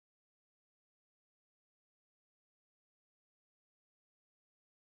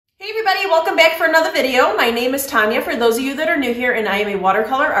Hey everybody, welcome back for another video. My name is Tanya, for those of you that are new here, and I am a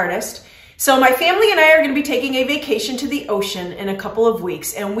watercolor artist. So my family and I are going to be taking a vacation to the ocean in a couple of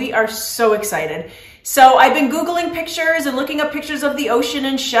weeks, and we are so excited. So I've been Googling pictures and looking up pictures of the ocean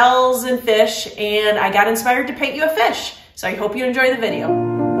and shells and fish, and I got inspired to paint you a fish. So I hope you enjoy the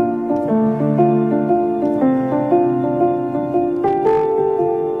video.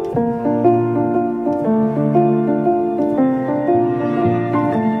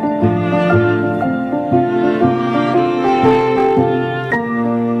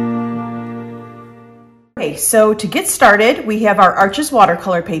 So to get started, we have our Arches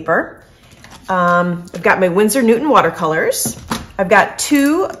watercolor paper. I've got my Winsor Newton watercolors. I've got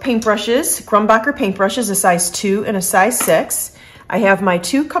two paintbrushes, Grumbacher paintbrushes, a size 2 and a size 6. I have my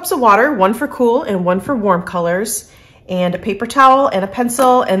 2 cups of water, one for cool and one for warm colors, and a paper towel and a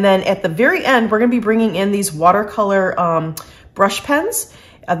pencil. And then at the very end, we're going to be bringing in these watercolor brush pens.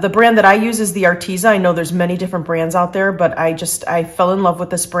 The brand that I use is the Arteza. I know there's many different brands out there, but I fell in love with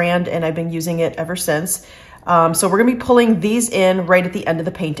this brand and I've been using it ever since. So we're gonna be pulling these in right at the end of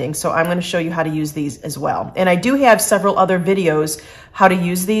the painting. So I'm gonna show you how to use these as well. And I do have several other videos how to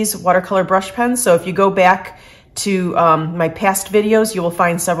use these watercolor brush pens. So if you go back to my past videos, you will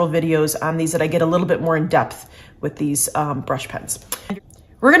find several videos on these that I get a little bit more in depth with these brush pens.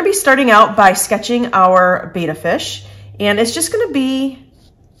 We're gonna be starting out by sketching our betta fish. And it's just gonna be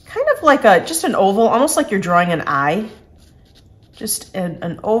kind of like just an oval, almost like you're drawing an eye. Just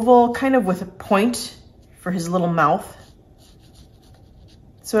an oval kind of with a point for his little mouth.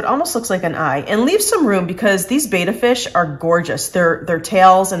 So it almost looks like an eye, and leave some room because these betta fish are gorgeous. Their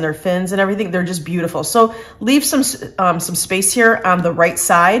tails and their fins and everything, they're just beautiful. So leave some space here on the right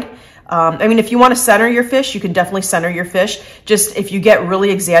side. I mean, if you want to center your fish, you can definitely center your fish. Just if you get really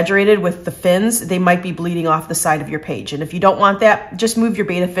exaggerated with the fins, they might be bleeding off the side of your page. And if you don't want that, just move your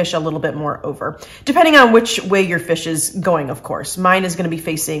betta fish a little bit more over, depending on which way your fish is going, of course. Mine is going to be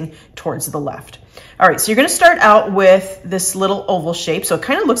facing towards the left. All right, so you're going to start out with this little oval shape. So it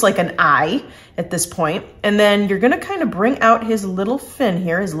kind of looks like an eye at this point. And then you're going to kind of bring out his little fin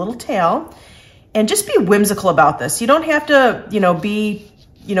here, his little tail, and just be whimsical about this. You don't have to, be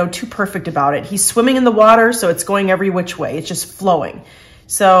too perfect about it. He's swimming in the water, so it's going every which way. It's just flowing.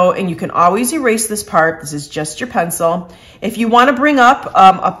 So, and you can always erase this part. This is just your pencil. If you want to bring up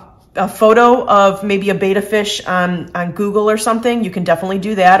a photo of maybe a betta fish on Google or something, you can definitely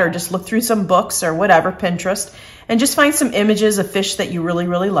do that, or just look through some books or whatever, Pinterest, and just find some images of fish that you really,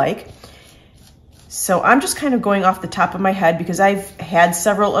 really like. So I'm just kind of going off the top of my head because I've had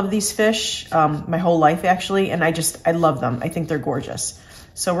several of these fish my whole life actually, and I love them. I think they're gorgeous.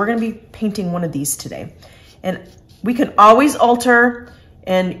 So we're going to be painting one of these today. And we can always alter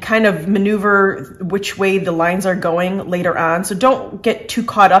and kind of maneuver which way the lines are going later on. So don't get too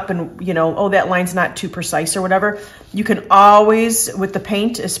caught up in, oh, that line's not too precise or whatever. You can always, with the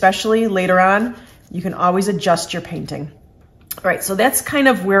paint, especially later on, you can always adjust your painting. All right, so that's kind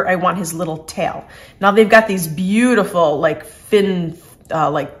of where I want his little tail. Now they've got these beautiful, like fin,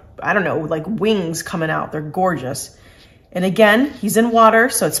 I don't know, like wings coming out. They're gorgeous. And again, he's in water,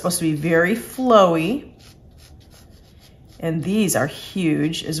 so it's supposed to be very flowy. And these are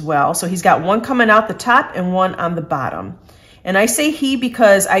huge as well. So he's got one coming out the top and one on the bottom. And I say he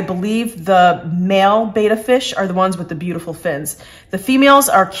because I believe the male betta fish are the ones with the beautiful fins. The females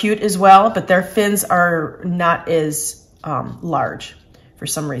are cute as well, but their fins are not as large for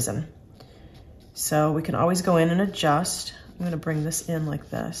some reason. So we can always go in and adjust. I'm going to bring this in like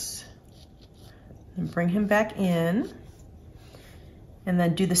this and bring him back in. And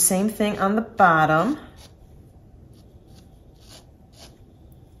then do the same thing on the bottom.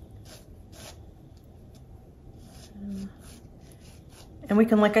 And we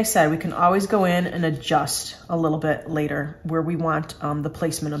can, like I said, we can always go in and adjust a little bit later where we want the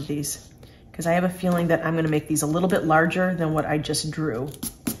placement of these. Because I have a feeling that I'm going to make these a little bit larger than what I just drew.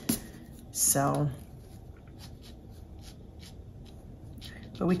 So,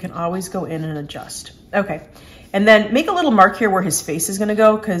 but we can always go in and adjust. Okay. And then make a little mark here where his face is going to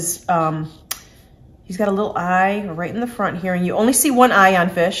go, because he's got a little eye right in the front here. And you only see one eye on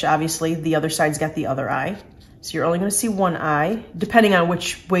fish. Obviously, the other side's got the other eye. So you're only going to see one eye, depending on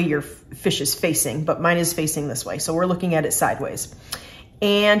which way your fish is facing. But mine is facing this way, so we're looking at it sideways.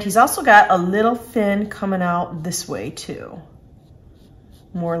 And he's also got a little fin coming out this way, too.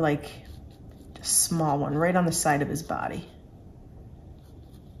 More like a small one right on the side of his body.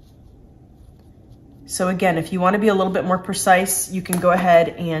 So again, if you want to be a little bit more precise, you can go ahead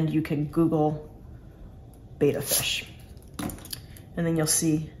and you can Google betta fish. And then you'll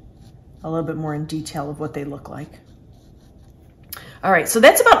see a little bit more in detail of what they look like. All right, so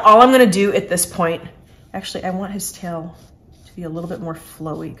that's about all I'm gonna do at this point. Actually, I want his tail to be a little bit more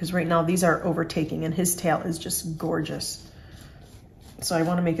flowy because right now these are overtaking and his tail is just gorgeous. So I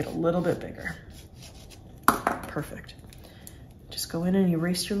wanna make it a little bit bigger. Perfect. Just go in and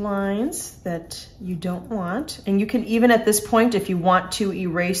erase your lines that you don't want. And you can even at this point, if you want to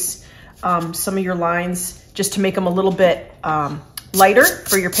erase some of your lines just to make them a little bit lighter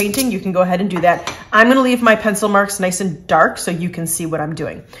for your painting, you can go ahead and do that. I'm gonna leave my pencil marks nice and dark so you can see what I'm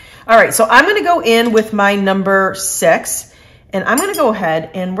doing. All right, so I'm gonna go in with my number 6, and I'm gonna go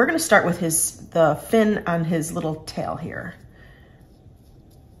ahead and we're gonna start with the fin on his little tail here.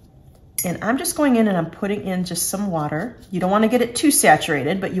 And I'm just going in and I'm putting in just some water. You don't want to get it too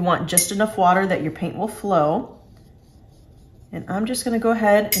saturated, but you want just enough water that your paint will flow. And I'm just going to go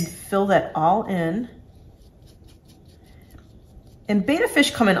ahead and fill that all in. And betta fish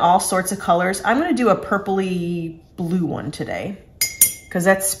come in all sorts of colors. I'm going to do a purpley blue one today because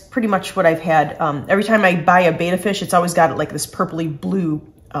that's pretty much what I've had. Every time I buy a betta fish, it's always got like this purpley blue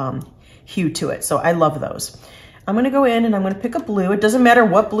hue to it. So I love those. I'm gonna go in and I'm gonna pick a blue. It doesn't matter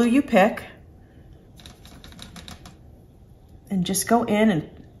what blue you pick. And just go in and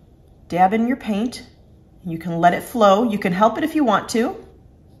dab in your paint. You can let it flow. You can help it if you want to.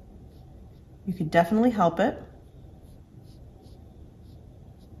 You can definitely help it.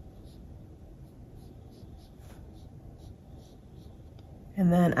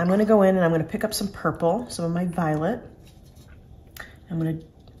 And then I'm gonna go in and I'm gonna pick up some purple, some of my violet. I'm gonna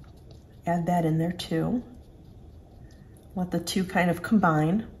add that in there too. Let the two kind of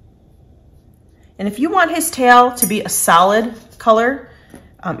combine. And if you want his tail to be a solid color,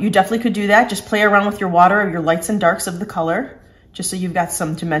 you definitely could do that. Just play around with your water or your lights and darks of the color, just so you've got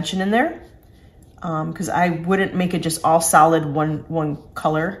some dimension in there. Because I wouldn't make it just all solid one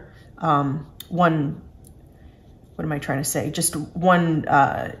color, what am I trying to say? Just one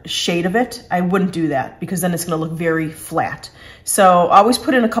shade of it. I wouldn't do that because then it's gonna look very flat. So always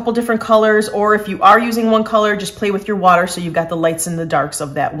put in a couple different colors, or if you are using one color, just play with your water so you've got the lights and the darks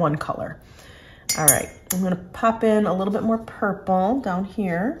of that one color. All right, I'm gonna pop in a little bit more purple down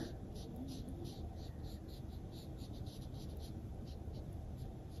here.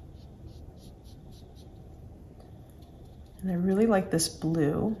 And I really like this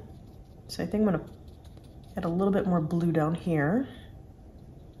blue. So I think I'm gonna add a little bit more blue down here.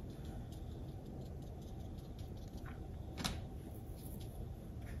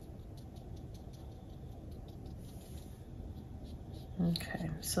 Okay,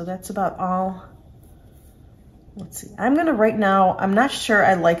 so that's about all. Let's see, I'm gonna right now, I'm not sure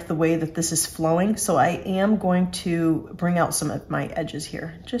I like the way that this is flowing, so I am going to bring out some of my edges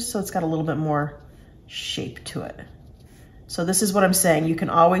here, just so it's got a little bit more shape to it. So this is what I'm saying. You can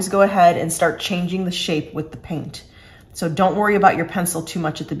always go ahead and start changing the shape with the paint. So don't worry about your pencil too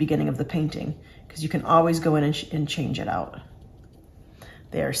much at the beginning of the painting because you can always go in and change it out.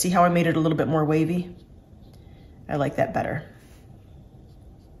 There, see how I made it a little bit more wavy? I like that better.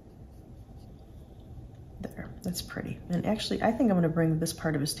 There, that's pretty. And actually, I think I'm gonna bring this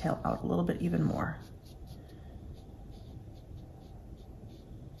part of his tail out a little bit even more.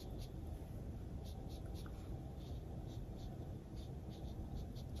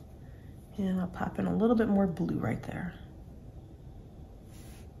 And I'll pop in a little bit more blue right there.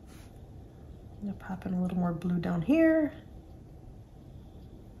 I'll pop in a little more blue down here.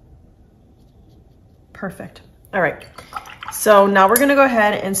 Perfect. All right. So now we're gonna go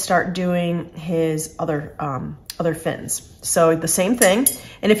ahead and start doing his other fins. So the same thing.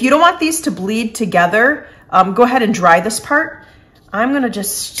 And if you don't want these to bleed together, go ahead and dry this part. I'm gonna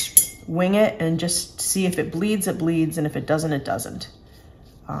just wing it and just see if it bleeds, it bleeds, and if it doesn't, it doesn't.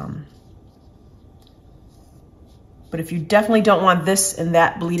 But if you definitely don't want this and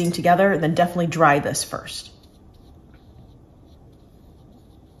that bleeding together, then definitely dry this first.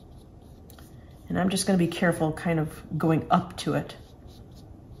 And I'm just gonna be careful kind of going up to it.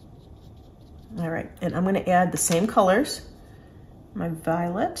 All right, and I'm gonna add the same colors. My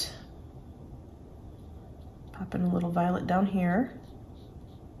violet. Pop in a little violet down here.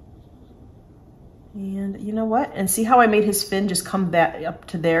 And you know what? And see how I made his fin just come back up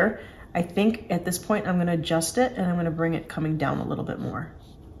to there? I think at this point I'm gonna adjust it and I'm gonna bring it coming down a little bit more.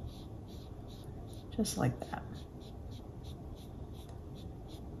 Just like that.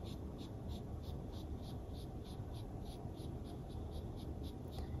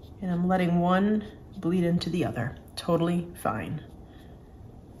 And I'm letting one bleed into the other. Totally fine.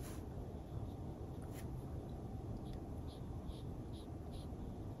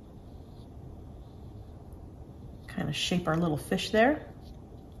 Kind of shape our little fish there.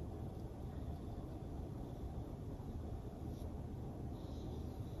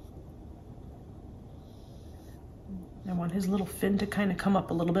 I want his little fin to kind of come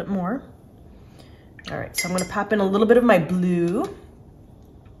up a little bit more. All right, so I'm gonna pop in a little bit of my blue.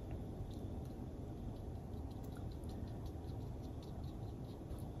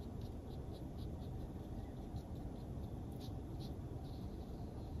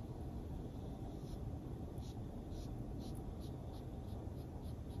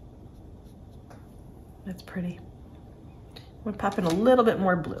 That's pretty. I'm gonna pop in a little bit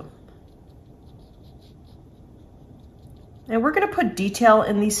more blue. And we're gonna put detail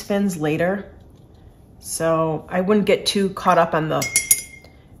in these fins later, so I wouldn't get too caught up on the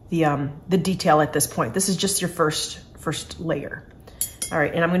detail at this point. This is just your first layer. All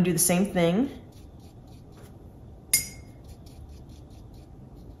right, and I'm gonna do the same thing.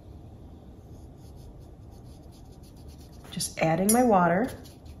 Just adding my water.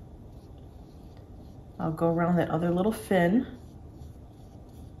 I'll go around that other little fin.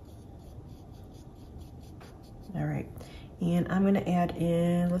 All right, and I'm gonna add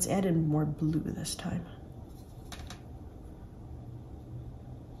in, let's add in more blue this time.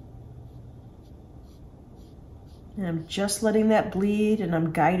 And I'm just letting that bleed and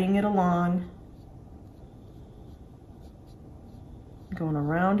I'm guiding it along. Going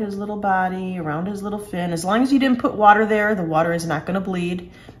around his little body, around his little fin. As long as you didn't put water there, the water is not gonna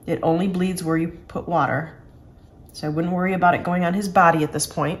bleed. It only bleeds where you put water. So I wouldn't worry about it going on his body at this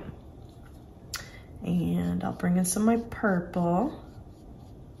point. And I'll bring in some of my purple.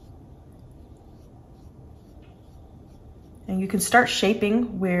 And you can start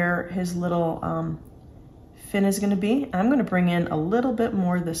shaping where his little fin is gonna be. I'm gonna bring in a little bit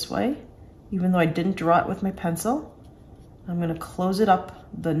more this way, even though I didn't draw it with my pencil. I'm gonna close it up,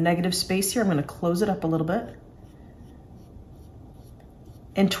 the negative space here, I'm gonna close it up a little bit.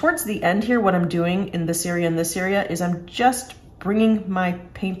 And towards the end here, what I'm doing in this area and this area is I'm just bringing my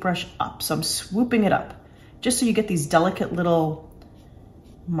paintbrush up. So I'm swooping it up, just so you get these delicate little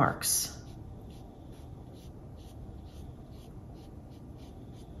marks.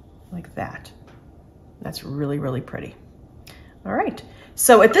 Like that. That's really, really pretty. All right.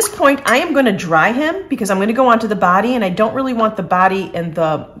 So at this point, I am gonna dry him because I'm gonna go onto the body and I don't really want the body and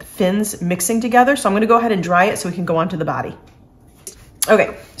the fins mixing together. So I'm gonna go ahead and dry it so we can go onto the body.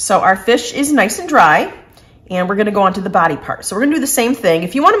 Okay, so our fish is nice and dry and we're gonna go onto the body part. So we're gonna do the same thing.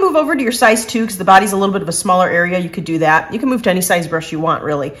 If you wanna move over to your size 2, because the body's a little bit of a smaller area, you could do that. You can move to any size brush you want,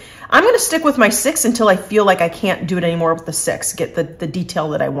 really. I'm gonna stick with my 6 until I feel like I can't do it anymore with the 6, get the detail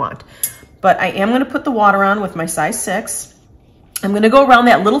that I want. But I am gonna put the water on with my size 6. I'm gonna go around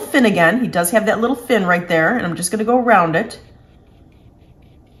that little fin again. He does have that little fin right there, and I'm just gonna go around it.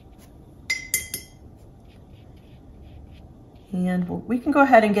 And we can go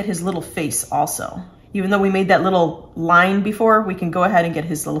ahead and get his little face also. Even though we made that little line before, we can go ahead and get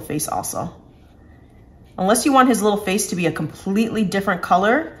his little face also. Unless you want his little face to be a completely different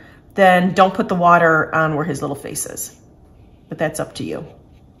color, then don't put the water on where his little face is. But that's up to you.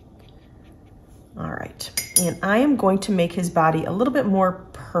 All right, and I am going to make his body a little bit more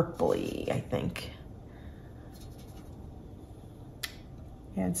purpley, I think.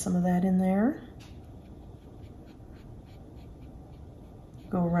 Add some of that in there.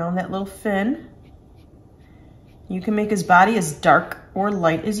 Go around that little fin. You can make his body as dark or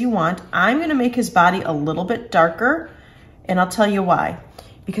light as you want. I'm gonna make his body a little bit darker, and I'll tell you why.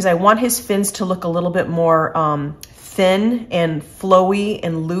 Because I want his fins to look a little bit more thin and flowy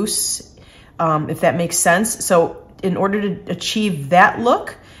and loose, if that makes sense. So in order to achieve that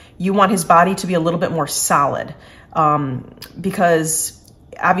look, you want his body to be a little bit more solid, because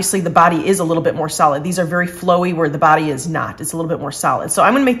obviously the body is a little bit more solid. These are very flowy where the body is not. It's a little bit more solid. So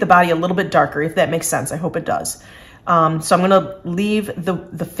I'm gonna make the body a little bit darker, if that makes sense. I hope it does. So I'm gonna leave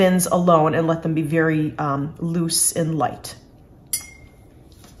the fins alone and let them be very loose and light.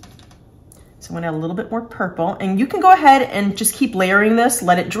 So I'm gonna add a little bit more purple, and you can go ahead and just keep layering this,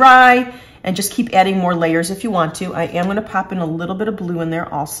 let it dry, and just keep adding more layers if you want to. I am gonna pop in a little bit of blue in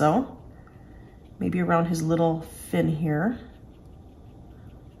there also, maybe around his little fin here.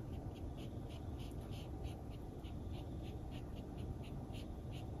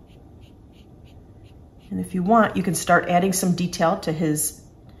 And if you want, you can start adding some detail to his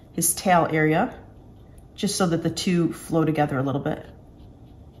tail area, just so that the two flow together a little bit.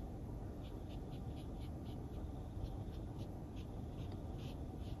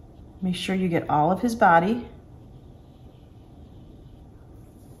 Make sure you get all of his body.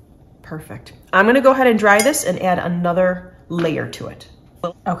 Perfect. I'm gonna go ahead and dry this and add another layer to it.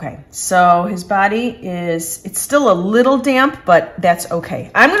 Okay, so his body it's still a little damp, but that's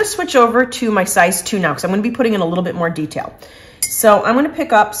okay. I'm gonna switch over to my size 2 now, because I'm gonna be putting in a little bit more detail. So I'm gonna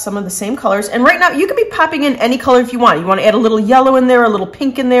pick up some of the same colors. And right now you can be popping in any color if you want. You wanna add a little yellow in there, a little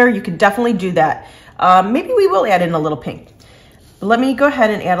pink in there, you can definitely do that. Maybe we will add in a little pink. But let me go ahead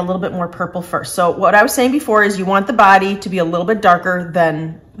and add a little bit more purple first. So what I was saying before is you want the body to be a little bit darker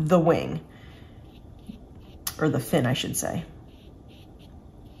than the wing, or the fin, I should say.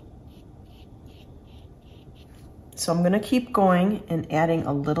 So I'm gonna keep going and adding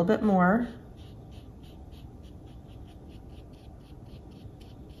a little bit more.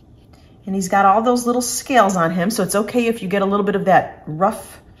 And he's got all those little scales on him, so it's okay if you get a little bit of that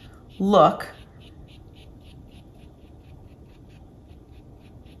rough look.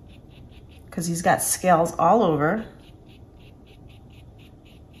 Because he's got scales all over.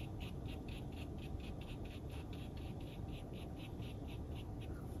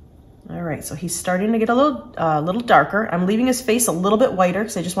 All right, so he's starting to get a little darker. I'm leaving his face a little bit whiter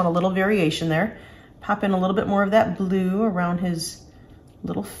because I just want a little variation there. Pop in a little bit more of that blue around his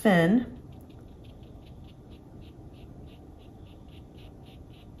little fin.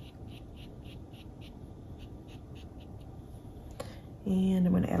 And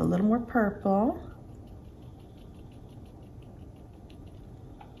I'm going to add a little more purple.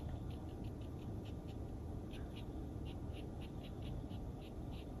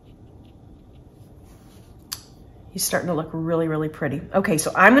 He's starting to look really, really pretty. Okay,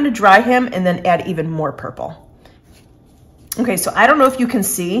 so I'm going to dry him and then add even more purple. Okay, so I don't know if you can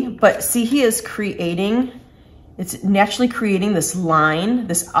see, but see, he is creating, it's naturally creating this line,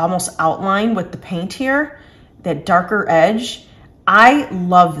 this almost outline with the paint here, that darker edge. I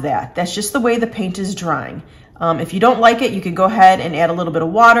love that. That's just the way the paint is drying. If you don't like it, you can go ahead and add a little bit of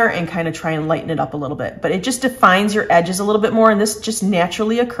water and kind of try and lighten it up a little bit. But it just defines your edges a little bit more, and this just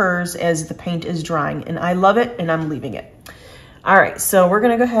naturally occurs as the paint is drying. And I love it, and I'm leaving it. All right, so we're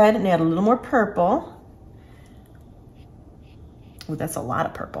gonna go ahead and add a little more purple. Oh, that's a lot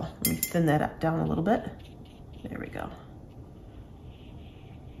of purple. Let me thin that up down a little bit. There we go.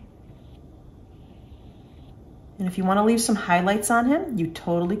 And if you want to leave some highlights on him, you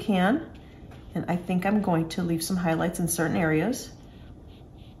totally can. And I think I'm going to leave some highlights in certain areas.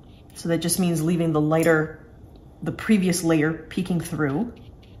 So that just means leaving the lighter, the previous layer peeking through.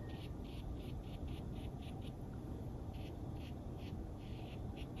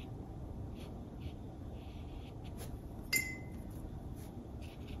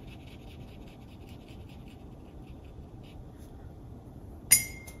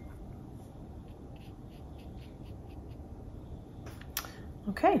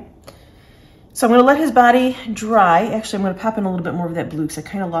 Okay, so I'm gonna let his body dry. Actually, I'm gonna pop in a little bit more of that blue because I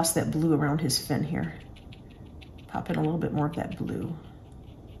kind of lost that blue around his fin here. Pop in a little bit more of that blue.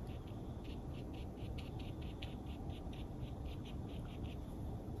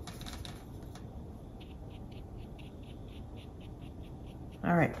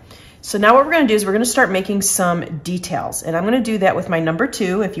 All right, so now what we're gonna do is we're gonna start making some details, and I'm gonna do that with my number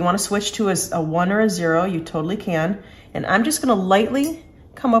 2. If you wanna switch to a 1 or a 0, you totally can. And I'm just gonna lightly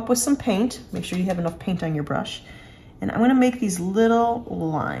come up with some paint. Make sure you have enough paint on your brush. And I'm gonna make these little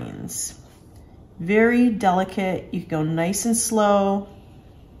lines. Very delicate. You can go nice and slow.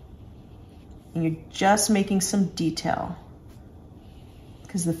 And you're just making some detail.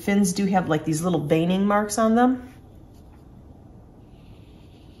 Because the fins do have like these little veining marks on them.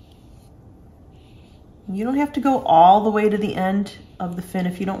 You don't have to go all the way to the end of the fin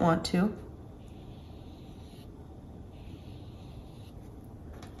if you don't want to.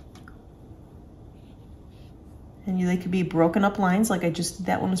 And they could be broken up lines like I just,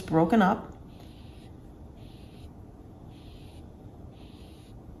 that one was broken up.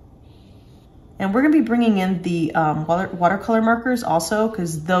 And we're gonna be bringing in the watercolor markers also,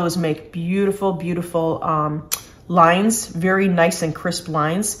 because those make beautiful, beautiful lines, very nice and crisp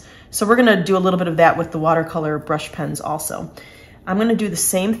lines. So we're gonna do a little bit of that with the watercolor brush pens also. I'm gonna do the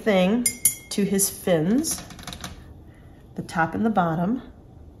same thing to his fins, the top and the bottom.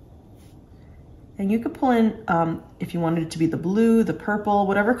 And you could pull in, if you wanted it to be the blue, the purple,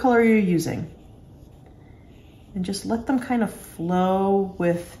 whatever color you're using. And just let them kind of flow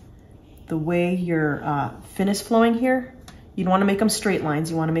with the way your fin is flowing here. You don't want to make them straight lines.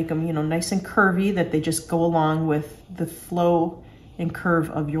 You want to make them, you know, nice and curvy, that they just go along with the flow and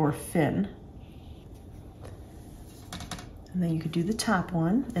curve of your fin. And then you could do the top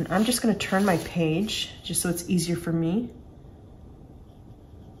one. And I'm just going to turn my page just so it's easier for me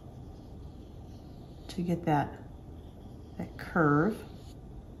to get that curve.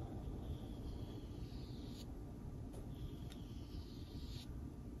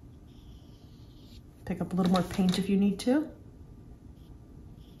 Pick up a little more paint if you need to.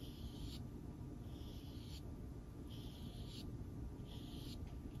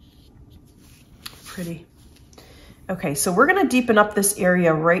 Pretty. Okay, so we're gonna deepen up this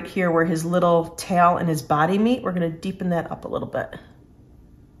area right here where his little tail and his body meet. We're gonna deepen that up a little bit.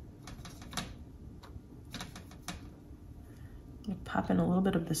 Pop in a little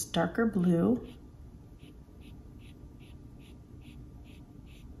bit of this darker blue.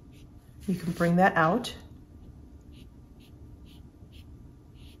 You can bring that out.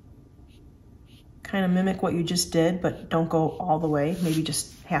 Kind of mimic what you just did, but don't go all the way, maybe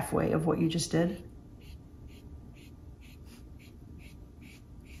just halfway of what you just did.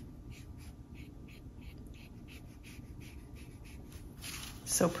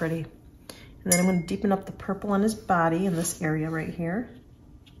 So pretty. And then I'm going to deepen up the purple on his body in this area right here,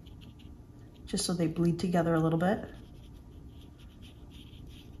 just so they bleed together a little bit.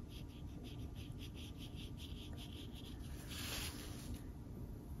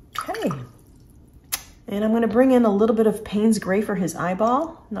 Okay. And I'm going to bring in a little bit of Payne's Gray for his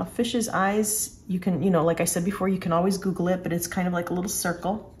eyeball. Now fish's eyes, you can, like I said before, you can always Google it, but it's kind of like a little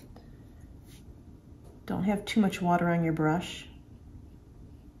circle. Don't have too much water on your brush.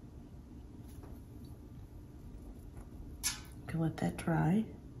 You can let that dry.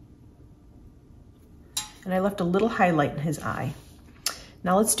 And I left a little highlight in his eye.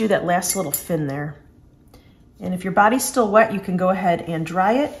 Now let's do that last little fin there. And if your body's still wet, you can go ahead and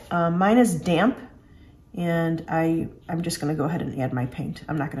dry it. Mine is damp, and I'm just gonna go ahead and add my paint.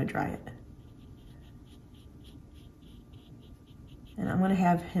 I'm not gonna dry it. And I'm gonna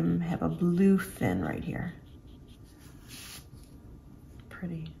have him have a blue fin right here.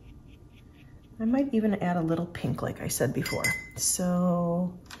 Pretty. I might even add a little pink like I said before.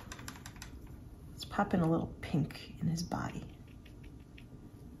 So let's pop in a little pink in his body.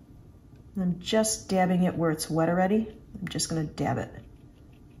 And I'm just dabbing it where it's wet already. I'm just gonna dab it,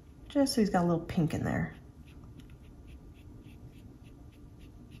 just so he's got a little pink in there.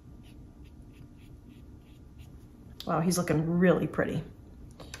 Wow, he's looking really pretty.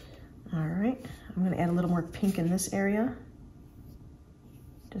 All right, I'm gonna add a little more pink in this area.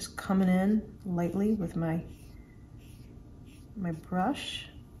 Just coming in lightly with my brush.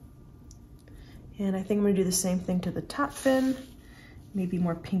 And I think I'm gonna do the same thing to the top fin, maybe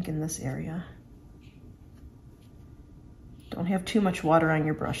more pink in this area. Don't have too much water on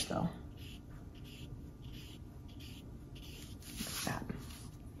your brush though. Like that.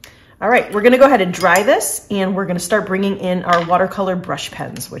 All right, we're gonna go ahead and dry this, and we're gonna start bringing in our watercolor brush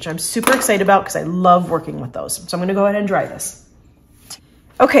pens, which I'm super excited about because I love working with those. So I'm gonna go ahead and dry this.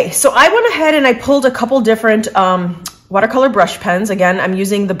 Okay, so I went ahead and I pulled a couple different watercolor brush pens. Again, I'm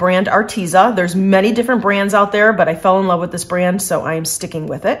using the brand Arteza. There's many different brands out there, but I fell in love with this brand, so I am sticking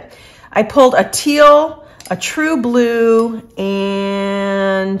with it. I pulled a teal, a true blue,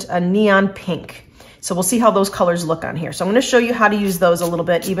 and a neon pink. So we'll see how those colors look on here. So I'm gonna show you how to use those a little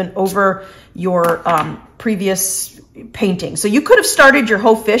bit, even over your previous painting. So you could have started your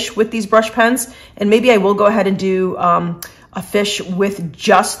whole fish with these brush pens, and maybe I will go ahead and do a fish with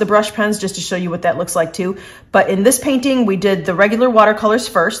just the brush pens, just to show you what that looks like too. But in this painting, we did the regular watercolors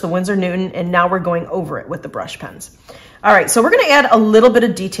first, the Winsor Newton, and now we're going over it with the brush pens. All right, so we're gonna add a little bit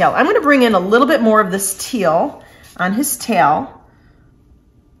of detail. I'm gonna bring in a little bit more of this teal on his tail.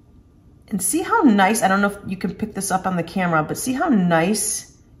 And see how nice, I don't know if you can pick this up on the camera, but see how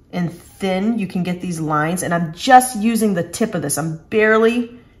nice and thin you can get these lines. And I'm just using the tip of this. I'm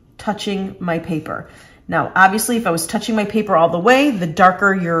barely touching my paper. Now, obviously, if I was touching my paper all the way, the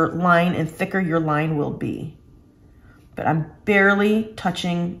darker your line and thicker your line will be. But I'm barely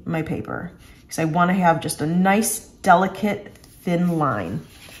touching my paper because I want to have just a nice, delicate, thin line.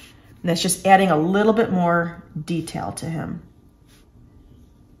 And that's just adding a little bit more detail to him.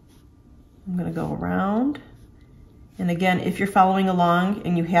 I'm going to go around. And again, if you're following along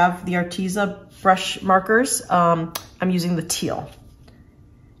and you have the Arteza brush markers, I'm using the teal.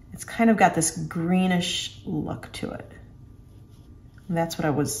 It's kind of got this greenish look to it. And that's what I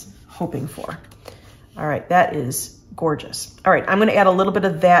was hoping for. All right, that is gorgeous. All right, I'm gonna add a little bit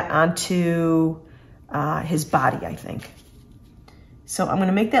of that onto his body, I think. So I'm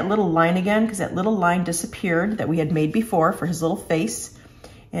gonna make that little line again because that little line disappeared that we had made before for his little face.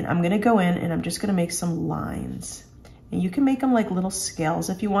 And I'm gonna go in and I'm just gonna make some lines. And you can make them like little scales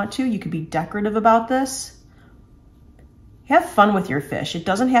if you want to. You could be decorative about this. Have fun with your fish. It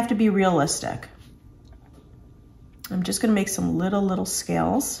doesn't have to be realistic. I'm just gonna make some little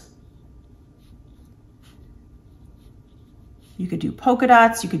scales. You could do polka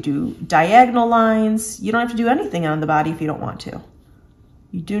dots, you could do diagonal lines. You don't have to do anything on the body if you don't want to.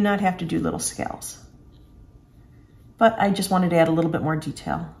 You do not have to do little scales. But I just wanted to add a little bit more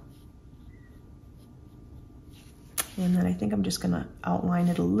detail. And then I think I'm just gonna outline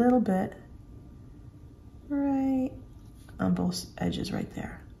it a little bit right on both edges right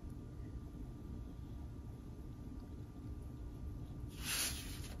there.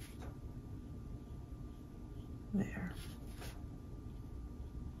 There.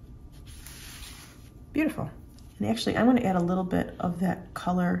 Beautiful. And actually, I'm going to add a little bit of that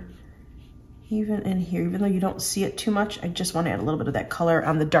color even in here. Even though you don't see it too much, I just want to add a little bit of that color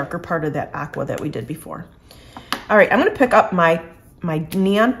on the darker part of that aqua that we did before. All right, I'm going to pick up my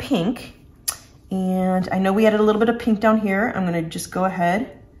neon pink. And I know we added a little bit of pink down here. I'm going to just go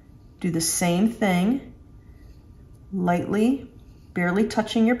ahead, do the same thing, lightly, barely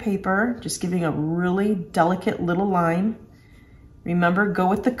touching your paper, just giving a really delicate little line. Remember, go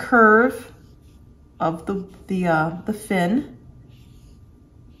with the curve of the fin.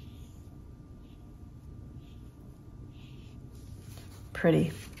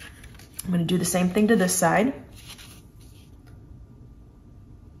 Pretty. I'm going to do the same thing to this side.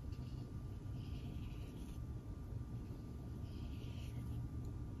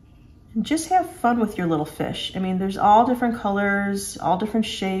 And just have fun with your little fish. I mean, there's all different colors, all different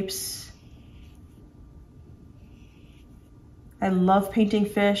shapes. I love painting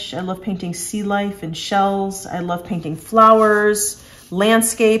fish. I love painting sea life and shells. I love painting flowers,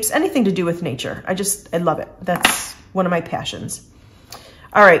 landscapes, anything to do with nature. I love it. That's one of my passions.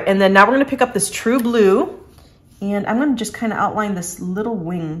 All right, and then now we're gonna pick up this true blue, and I'm gonna just kind of outline this little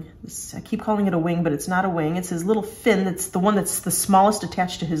wing. I keep calling it a wing, but it's not a wing. It's his little fin. That's the one that's the smallest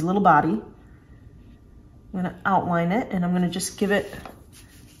attached to his little body. I'm gonna outline it, and I'm gonna just give it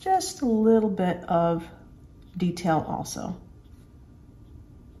just a little bit of detail also.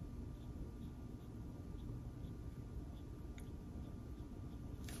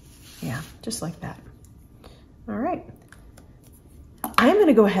 Yeah, just like that. All right. I'm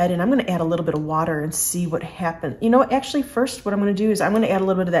gonna go ahead and I'm gonna add a little bit of water and see what happens. You know, actually first what I'm gonna do is I'm gonna add a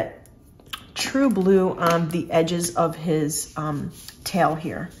little bit of that true blue on the edges of his tail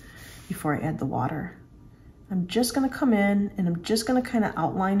here before I add the water. I'm just gonna come in and I'm just gonna kind of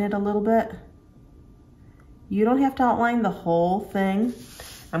outline it a little bit. You don't have to outline the whole thing.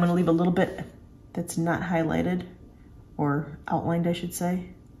 I'm gonna leave a little bit that's not highlighted or outlined, I should say.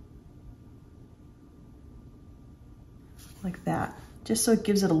 Like that, just so it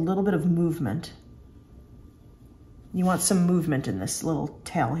gives it a little bit of movement. You want some movement in this little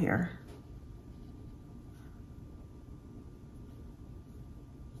tail here.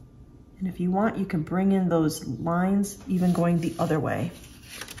 And if you want, you can bring in those lines even going the other way.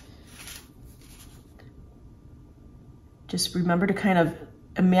 Just remember to kind of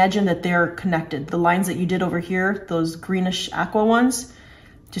imagine that they're connected. The lines that you did over here, those greenish aqua ones,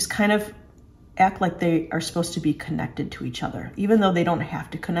 just kind of act like they are supposed to be connected to each other, even though they don't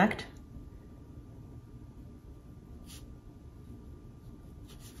have to connect.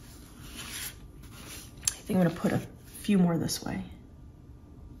 I think I'm gonna put a few more this way.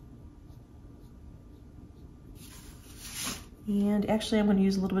 And actually I'm gonna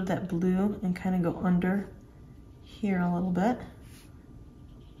use a little bit of that blue and kind of go under here a little bit,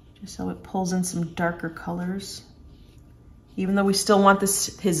 just so it pulls in some darker colors, even though we still want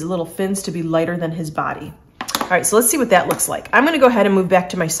his little fins to be lighter than his body. All right, so let's see what that looks like. I'm gonna go ahead and move back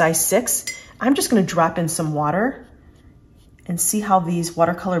to my size 6. I'm just gonna drop in some water and see how these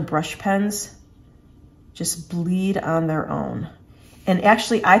watercolor brush pens just bleed on their own. And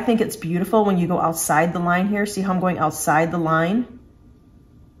actually, I think it's beautiful when you go outside the line here. See how I'm going outside the line?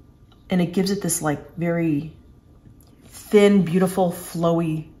 And it gives it this like very thin, beautiful,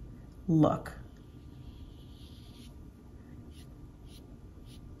 flowy look.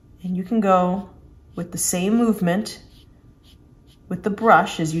 And you can go with the same movement with the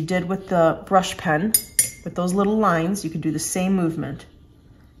brush as you did with the brush pen, with those little lines. You can do the same movement.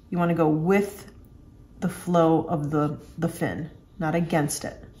 You want to go with the flow of the fin, not against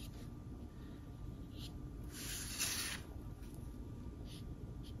it.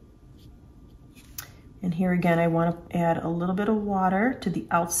 And here again, I want to add a little bit of water to the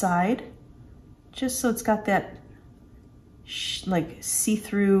outside, just so it's got that like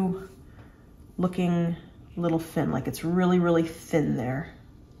see-through looking little fin, like it's really, really thin there.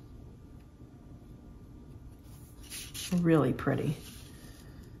 Really pretty.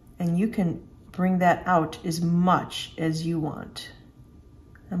 And you can bring that out as much as you want.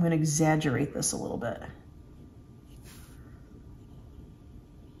 I'm going to exaggerate this a little bit.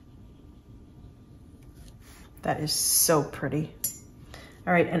 That is so pretty.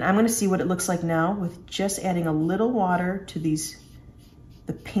 All right, and I'm gonna see what it looks like now with just adding a little water to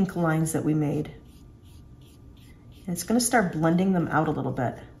the pink lines that we made. And it's gonna start blending them out a little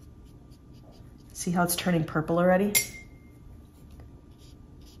bit. See how it's turning purple already?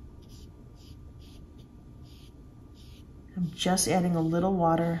 I'm just adding a little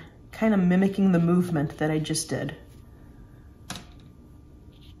water, kind of mimicking the movement that I just did.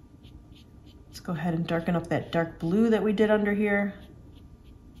 Let's go ahead and darken up that dark blue that we did under here.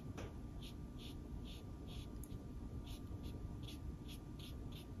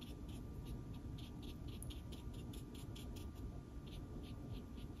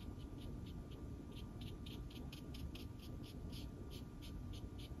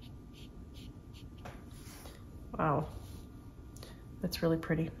 Wow, that's really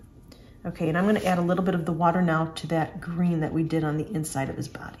pretty. Okay, and I'm gonna add a little bit of the water now to that green that we did on the inside of his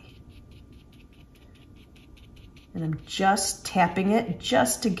body. And I'm just tapping it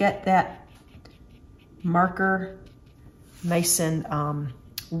just to get that marker nice and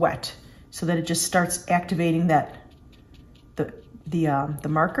wet so that it just starts activating that the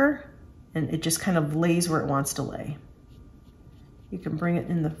marker, and it just kind of lays where it wants to lay. You can bring it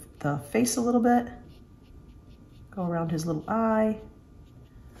in the face a little bit. Go around his little eye.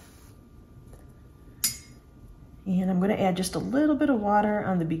 And I'm gonna add just a little bit of water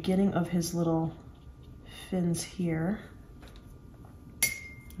on the beginning of his little fins here,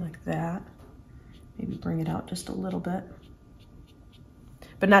 like that. Maybe bring it out just a little bit,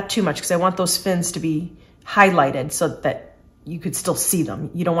 but not too much, because I want those fins to be highlighted so that you could still see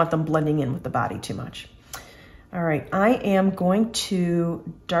them. You don't want them blending in with the body too much. All right, I am going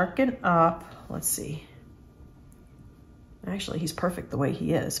to darken up, let's see. Actually, he's perfect the way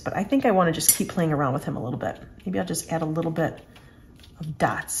he is, but I think I want to just keep playing around with him a little bit. Maybe I'll just add a little bit of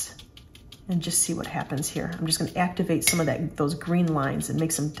dots and just see what happens here. I'm just going to activate some of those green lines and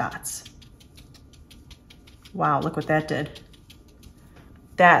make some dots. Wow, look what that did.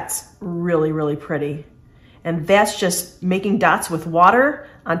 That's really, really pretty. And that's just making dots with water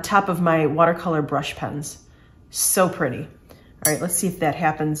on top of my watercolor brush pens. So pretty. All right, let's see if that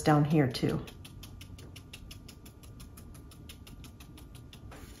happens down here too.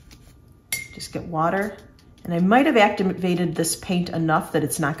 Just get water, and I might have activated this paint enough that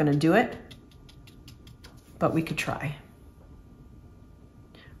it's not going to do it, but we could try.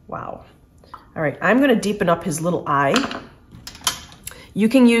 Wow. All right, I'm going to deepen up his little eye. You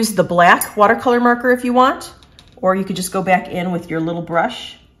can use the black watercolor marker if you want, or you could just go back in with your little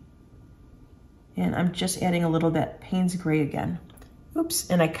brush. And I'm just adding a little of that Payne's Gray again. Oops,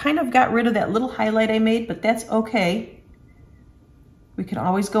 and I kind of got rid of that little highlight I made, but that's okay. We can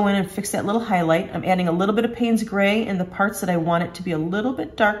always go in and fix that little highlight. I'm adding a little bit of Payne's Gray in the parts that I want it to be a little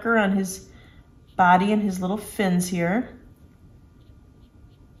bit darker on his body and his little fins here.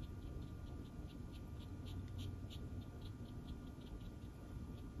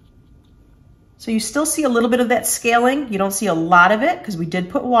 So you still see a little bit of that scaling. You don't see a lot of it because we did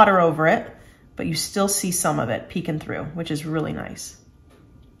put water over it, but you still see some of it peeking through, which is really nice.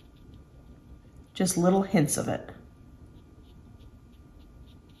 Just little hints of it.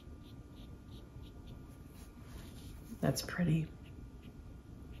 That's pretty.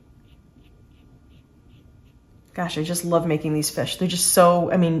 Gosh, I just love making these fish. They're just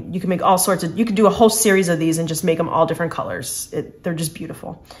so, I mean, you can make all sorts of, you can do a whole series of these and just make them all different colors. They're just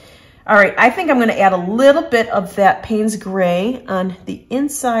beautiful. All right, I think I'm gonna add a little bit of that Payne's Gray on the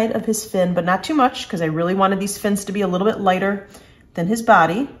inside of his fin, but not too much, because I really wanted these fins to be a little bit lighter than his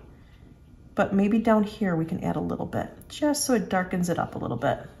body. But maybe down here we can add a little bit, just so it darkens it up a little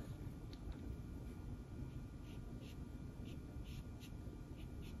bit.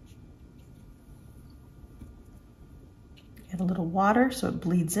 Add a little water so it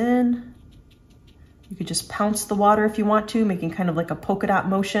bleeds in. You could just pounce the water if you want to, making kind of like a polka dot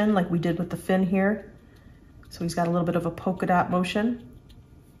motion like we did with the fin here. So he's got a little bit of a polka dot motion.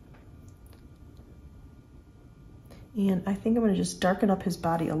 And I think I'm gonna just darken up his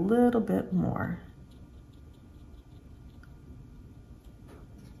body a little bit more.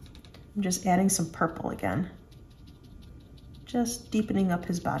 I'm just adding some purple again. Just deepening up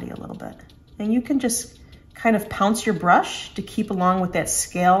his body a little bit. And you can just kind of pounce your brush to keep along with that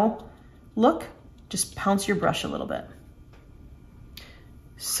scale look. Just pounce your brush a little bit.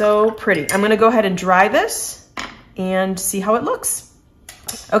 So pretty. I'm gonna go ahead and dry this and see how it looks.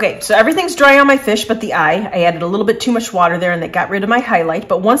 Okay, so everything's dry on my fish but the eye. I added a little bit too much water there and that got rid of my highlight.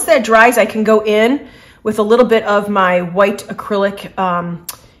 But once that dries, I can go in with a little bit of my white acrylic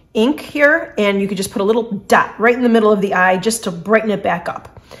ink here, and you could just put a little dot right in the middle of the eye just to brighten it back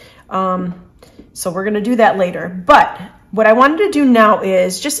up. So we're gonna do that later. But what I wanted to do now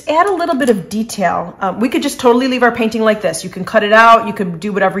is just add a little bit of detail. We could just totally leave our painting like this. You can cut it out, you can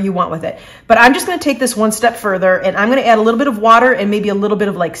do whatever you want with it. But I'm just gonna take this one step further, and I'm gonna add a little bit of water and maybe a little bit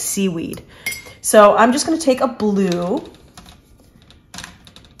of like seaweed. So I'm just gonna take a blue,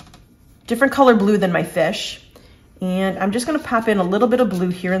 different color blue than my fish, And I'm just gonna pop in a little bit of blue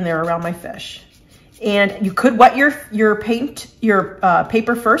here and there around my fish. And you could wet your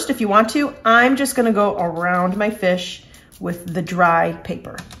paper first if you want to. I'm just gonna go around my fish with the dry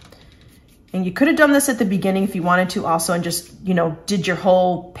paper. And you could have done this at the beginning if you wanted to also and just, you know, did your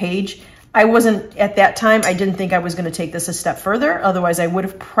whole page. I wasn't, at that time, I didn't think I was gonna take this a step further. Otherwise, I would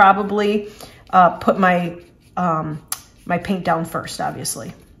have probably put my, my paint down first,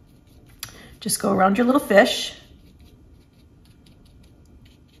 obviously. Just go around your little fish.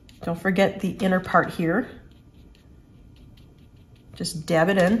 Don't forget the inner part here. Just dab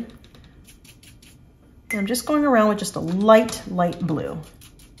it in. And I'm just going around with just a light blue.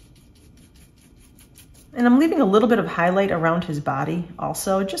 And I'm leaving a little bit of highlight around his body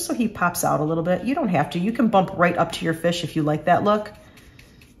also, just so he pops out a little bit. You don't have to. You can bump right up to your fish if you like that look.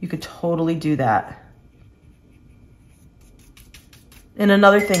 You could totally do that. And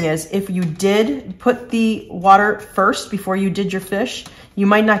another thing is, if you did put the water first before you did your fish, you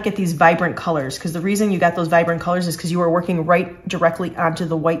might not get these vibrant colors, because the reason you got those vibrant colors is because you were working right directly onto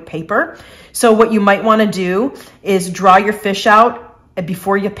the white paper. So what you might want to do is draw your fish out, and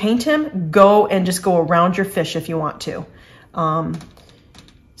before you paint him, go and just go around your fish if you want to.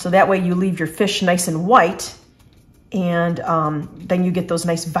 So that way you leave your fish nice and white, and then you get those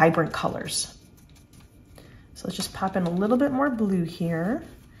nice vibrant colors. So let's just pop in a little bit more blue here.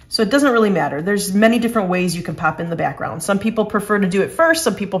 So it doesn't really matter. There's many different ways you can pop in the background. Some people prefer to do it first.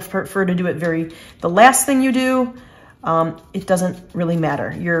 Some people prefer to do it the last thing you do. It doesn't really matter.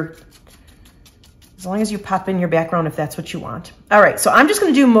 As long as you pop in your background if that's what you want. All right, so I'm just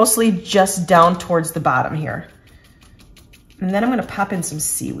gonna do mostly just down towards the bottom here. And then I'm gonna pop in some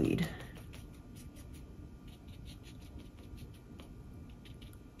seaweed.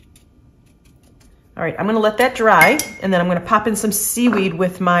 All right, I'm gonna let that dry, and then I'm gonna pop in some seaweed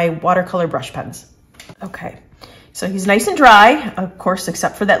with my watercolor brush pens. Okay, so he's nice and dry, of course,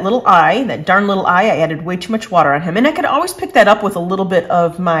 except for that little eye, that darn little eye. I added way too much water on him, and I could always pick that up with a little bit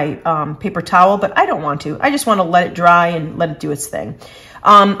of my paper towel, but I don't want to. I just wanna let it dry and let it do its thing.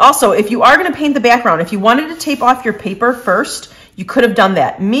 Also, if you are gonna paint the background, if you wanted to tape off your paper first, you could have done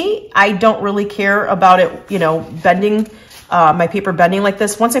that. Me, I don't really care about it, you know, bending, my paper bending like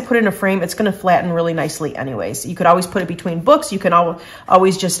this. Once I put it in a frame, it's gonna flatten really nicely anyways. You could always put it between books. You can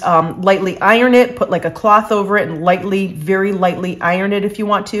always just lightly iron it, put like a cloth over it and very lightly iron it if you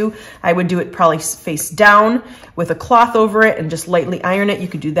want to. I would do it probably face down with a cloth over it and just lightly iron it. You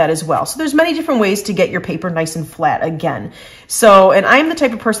could do that as well. So there's many different ways to get your paper nice and flat again. So, and I'm the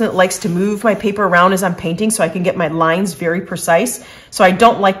type of person that likes to move my paper around as I'm painting so I can get my lines very precise. So I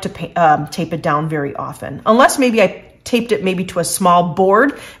don't like to tape it down very often, unless maybe I taped it maybe to a small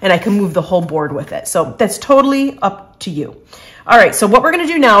board and I can move the whole board with it. So that's totally up to you. All right, so what we're gonna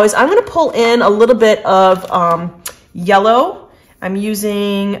do now is I'm gonna pull in a little bit of yellow. I'm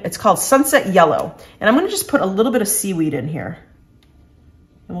using, it's called Sunset Yellow. And I'm gonna just put a little bit of seaweed in here.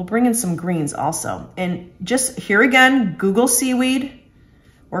 And we'll bring in some greens also. And just here again, Google seaweed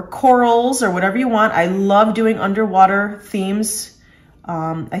or corals or whatever you want. I love doing underwater themes.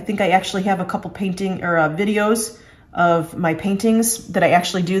 I think I actually have a couple painting or videos of my paintings that I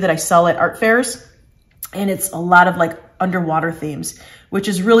actually do that I sell at art fairs. And it's a lot of like underwater themes, which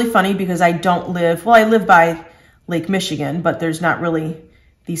is really funny because I don't live, well, I live by Lake Michigan, but there's not really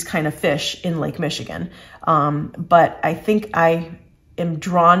these kind of fish in Lake Michigan. But I think I am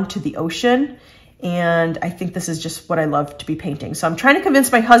drawn to the ocean, and I think this is just what I love to be painting. So I'm trying to convince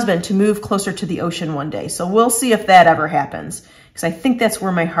my husband to move closer to the ocean one day. So we'll see if that ever happens, because I think that's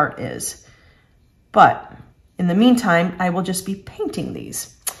where my heart is. But in the meantime, I will just be painting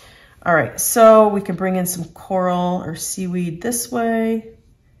these. All right, so we can bring in some coral or seaweed this way.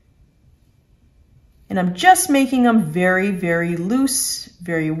 And I'm just making them very, very loose,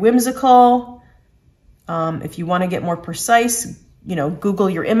 very whimsical. If you want to get more precise, you know, Google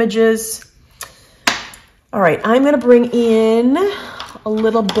your images. All right, I'm gonna bring in a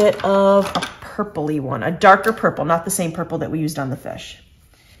little bit of a purpley one, a darker purple, not the same purple that we used on the fish.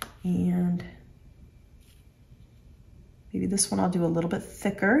 And maybe this one I'll do a little bit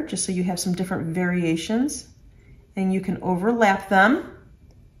thicker, just so you have some different variations, and you can overlap them.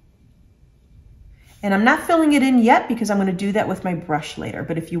 And I'm not filling it in yet because I'm gonna do that with my brush later,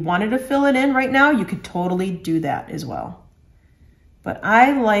 but if you wanted to fill it in right now, you could totally do that as well. But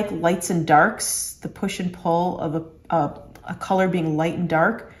I like lights and darks, the push and pull of a color being light and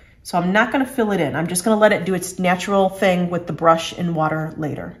dark. So I'm not gonna fill it in. I'm just gonna let it do its natural thing with the brush and water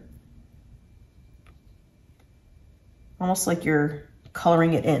later. Almost like you're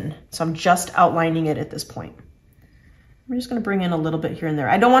coloring it in. So I'm just outlining it at this point. I'm just gonna bring in a little bit here and there.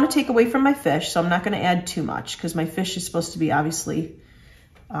 I don't wanna take away from my fish, so I'm not gonna add too much because my fish is supposed to be obviously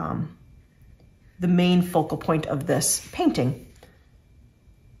the main focal point of this painting.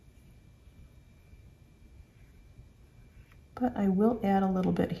 But I will add a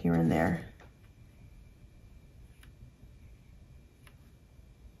little bit here and there.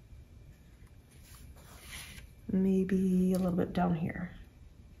 Maybe a little bit down here.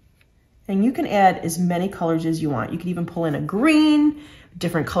 And you can add as many colors as you want. You could even pull in a green,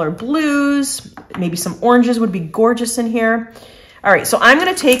 different color blues, maybe some oranges would be gorgeous in here. All right, so I'm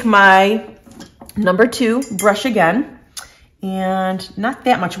gonna take my number 2 brush again, and not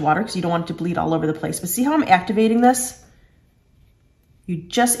that much water because you don't want it to bleed all over the place, but see how I'm activating this? You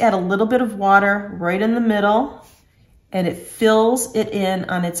just add a little bit of water right in the middle and it fills it in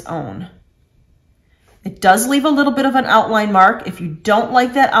on its own. It does leave a little bit of an outline mark. If you don't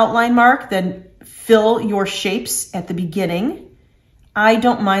like that outline mark, then fill your shapes at the beginning. I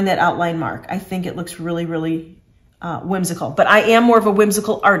don't mind that outline mark. I think it looks really, really whimsical, but I am more of a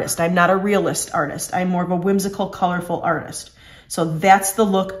whimsical artist. I'm not a realist artist. I'm more of a whimsical, colorful artist. So that's the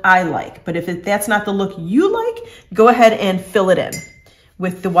look I like. But if that's not the look you like, go ahead and fill it in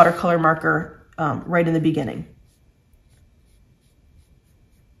with the watercolor marker right in the beginning.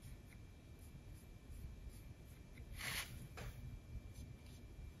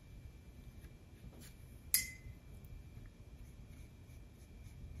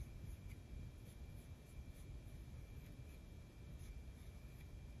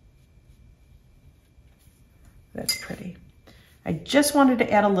 That's pretty. I just wanted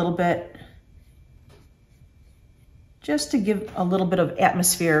to add a little bit, just to give a little bit of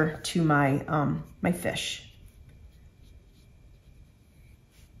atmosphere to my, my fish.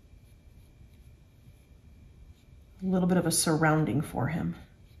 A little bit of a surrounding for him.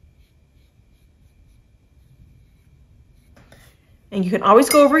 And you can always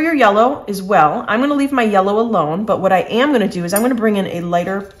go over your yellow as well. I'm gonna leave my yellow alone, but what I am gonna do is I'm gonna bring in a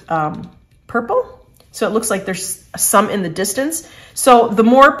lighter purple. So it looks like there's some in the distance. So the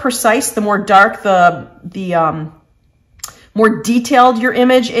more precise, the more dark, the more detailed your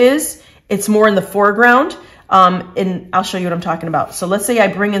image is, it's more in the foreground. And I'll show you what I'm talking about. So let's say I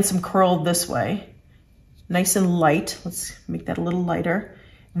bring in some curl this way, nice and light. Let's make that a little lighter.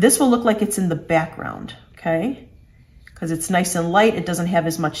 This will look like it's in the background, okay? Because it's nice and light, it doesn't have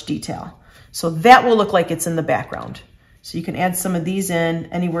as much detail. So that will look like it's in the background. So you can add some of these in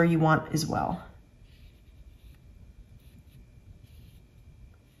anywhere you want as well.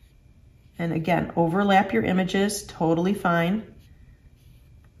 And again, overlap your images, totally fine.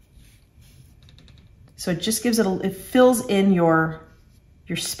 So it just gives it, it fills in your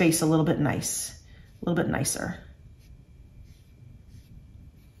space a little bit nice, a little bit nicer.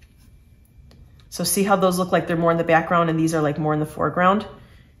 So see how those look like they're more in the background and these are like more in the foreground?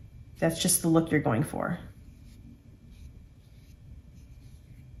 That's just the look you're going for.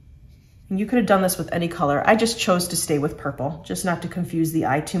 And you could have done this with any color. I just chose to stay with purple, just not to confuse the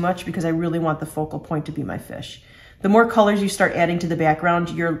eye too much because I really want the focal point to be my fish. The more colors you start adding to the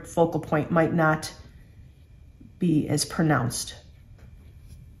background, your focal point might not be as pronounced.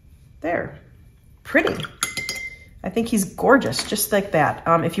 There, pretty. I think he's gorgeous, just like that.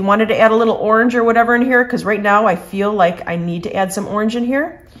 If you wanted to add a little orange or whatever in here, because right now I feel like I need to add some orange in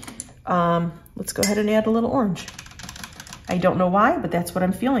here, let's go ahead and add a little orange. I don't know why, but that's what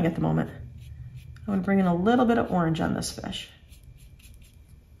I'm feeling at the moment. I'm gonna bring in a little bit of orange on this fish.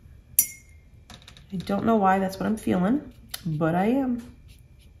 I don't know why, that's what I'm feeling, but I am.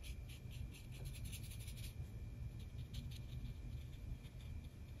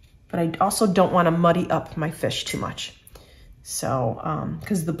 But I also don't want to muddy up my fish too much. So,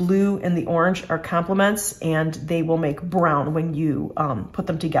 because the blue and the orange are complements and they will make brown when you put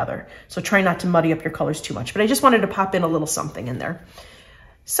them together. So try not to muddy up your colors too much, but I just wanted to pop in a little something in there.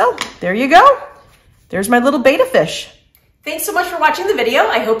 So there you go. There's my little betta fish. Thanks so much for watching the video.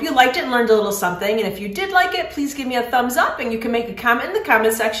 I hope you liked it and learned a little something. And if you did like it, please give me a thumbs up and you can make a comment in the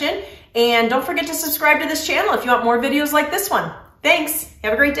comment section. And don't forget to subscribe to this channel if you want more videos like this one. Thanks.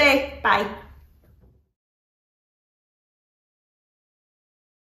 Have a great day. Bye.